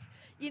just,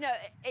 you know,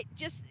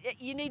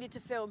 you needed to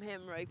film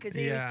him, Roo, because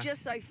he was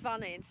just so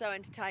funny and so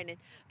entertaining.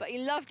 But he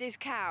loved his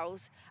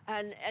cows,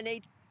 and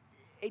he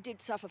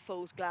did suffer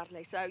fools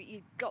gladly. So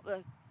you got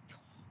the.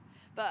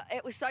 But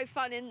it was so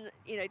fun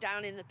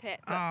down in the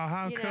pit. But,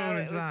 how cool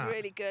is that? It was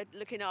really good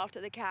looking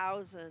after the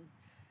cows and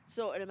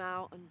sorting them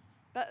out,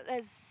 but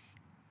it's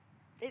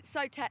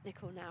so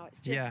technical now. It's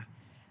just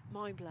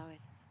mind blowing,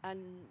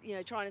 and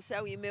trying to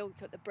sell your milk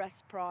at the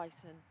breast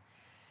price,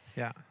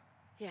 and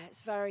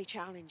it's very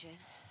challenging.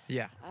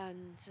 Yeah,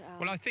 and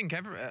well, I think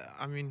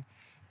I mean,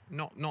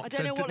 not I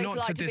don't know what it's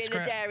like to be in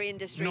the dairy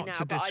industry now, not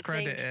to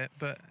discredit it,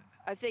 but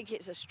I think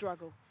it's a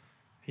struggle.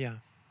 Yeah,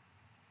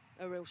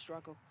 a real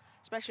struggle,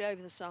 especially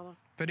over the summer.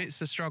 But it's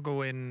a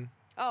struggle in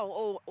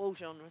all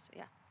genres.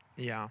 Yeah.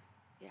 Yeah.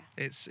 Yeah.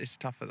 It's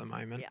tough at the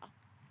moment.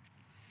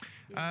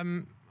 Yeah.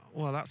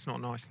 Well, that's not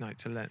a nice note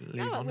to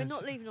leave on. No, we're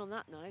not leaving on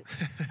that note.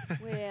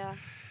 We're.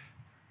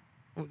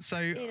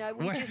 So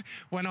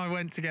when I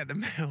went to get the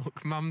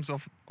milk, Mum's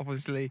off.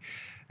 Obviously,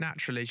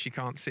 naturally, she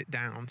can't sit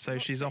down, so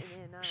she's off.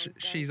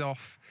 She's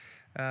off.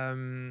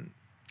 I'm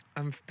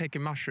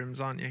picking mushrooms,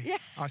 aren't you? Yeah.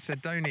 I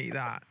said, don't eat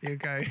that. You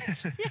go.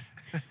 Yeah.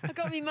 I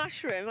got me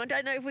mushroom. I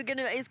don't know if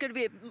it's going to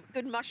be a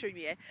good mushroom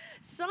year.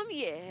 Some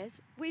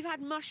years we've had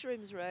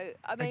mushrooms, Ro.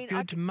 I mean,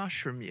 a good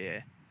mushroom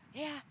year.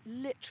 Yeah,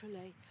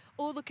 literally.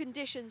 All the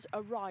conditions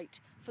are right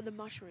for the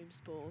mushroom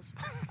spores,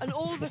 and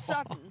all of a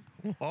sudden,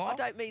 I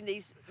don't mean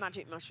these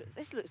magic mushrooms.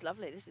 This looks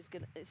lovely. This is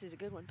good. This is a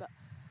good one, but.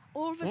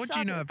 All of a what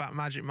sudden, do you know about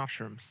magic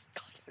mushrooms?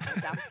 God, I don't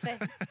know damn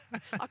thing.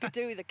 I could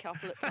do with a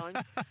couple at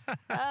times.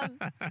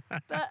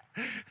 But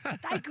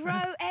they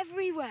grow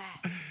everywhere.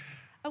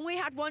 And we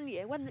had one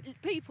year when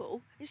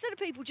people, instead of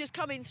people just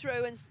coming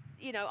through and,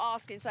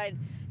 asking, saying,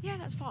 yeah,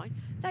 that's fine,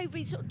 they'd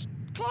be sort of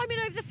climbing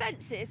over the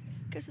fences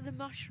because of the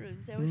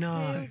mushrooms. There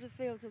was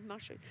fields of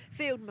mushrooms,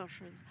 field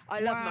mushrooms. I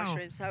love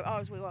mushrooms, so I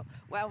was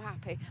well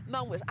happy.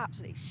 Mum was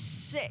absolutely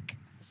sick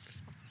of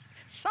the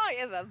sight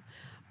of them.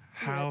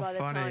 How by the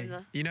funny. time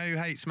the... You know who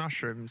hates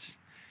mushrooms?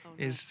 Oh,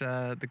 no. Is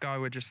the guy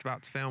we're just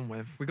about to film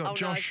with. We got Oh, no.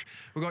 Josh.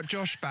 We got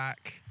Josh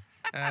back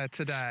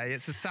today.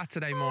 It's a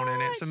Saturday morning.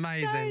 Oh, it's so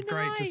amazing.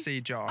 Great to nice.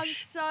 see Josh. I'm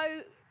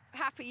so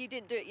happy you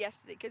didn't do it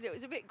yesterday because it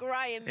was a bit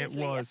grey and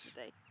miserly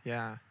yesterday.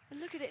 Yeah. And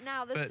look at it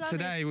now. The But sun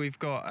today is... we've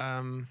got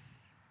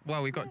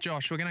well, we've got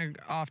Josh. We're gonna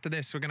after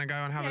this we're gonna go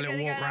and have a little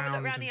walk go and have a look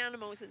round. around the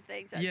animals and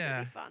things. That's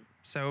gonna be fun.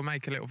 So we'll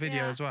make a little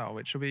video Yeah. as well,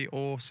 which will be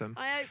awesome.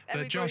 I hope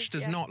But Josh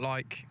does not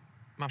like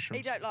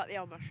mushrooms. He don't like the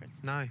old mushrooms.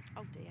 No.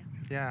 Oh dear.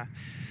 Yeah.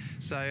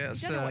 So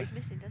it's He don't know what he's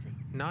missing, does he?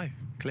 no,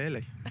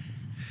 clearly.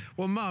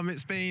 Well, Mum,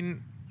 it's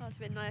been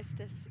nice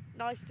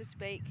to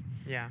speak.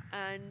 Yeah.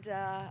 And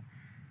I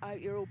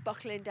hope you're all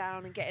buckling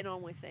down and getting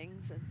on with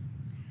things and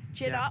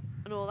chin up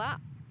and all that.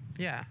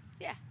 Yeah.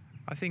 Yeah.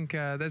 I think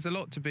there's a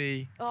lot to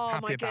be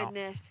happy my about.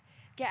 goodness.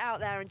 Get out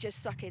there and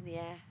just suck in the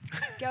air.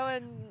 Go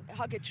and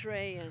hug a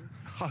tree and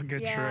Hug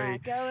a yeah, tree.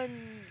 go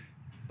and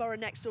borrow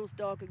next door's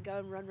dog and go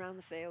and run around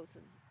the fields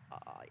and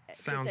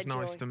Sounds just enjoy.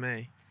 nice to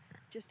me.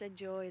 Just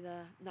enjoy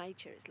the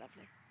nature. It's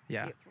lovely.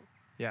 Yeah. Beautiful.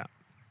 Yeah.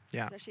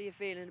 Yeah. Especially if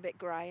you're feeling a bit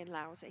grey and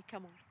lousy.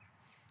 Come on.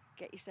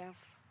 Get yourself.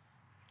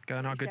 Go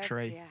and hug a yourself-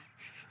 tree. Yeah.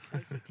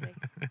 Basically.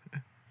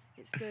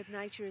 It's good.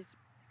 Nature is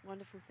a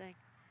wonderful thing.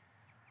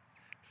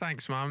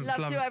 Thanks, Mum.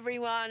 Love to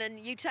everyone, and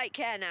you take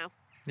care now.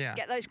 Yeah.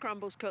 Get those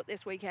crumbles cooked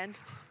this weekend.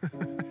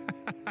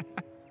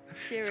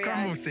 Cheerio. It's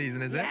crumble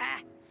season, is it? Yeah.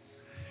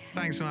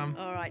 Thanks, Mum.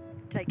 All right.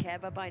 Take care.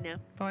 Bye-bye now.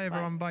 Bye,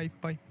 everyone. Bye.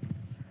 Bye.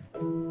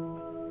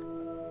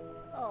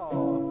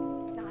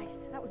 Oh.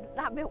 Nice.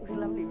 That milk was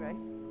lovely, Ray.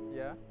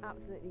 Yeah.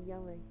 Absolutely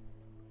yummy.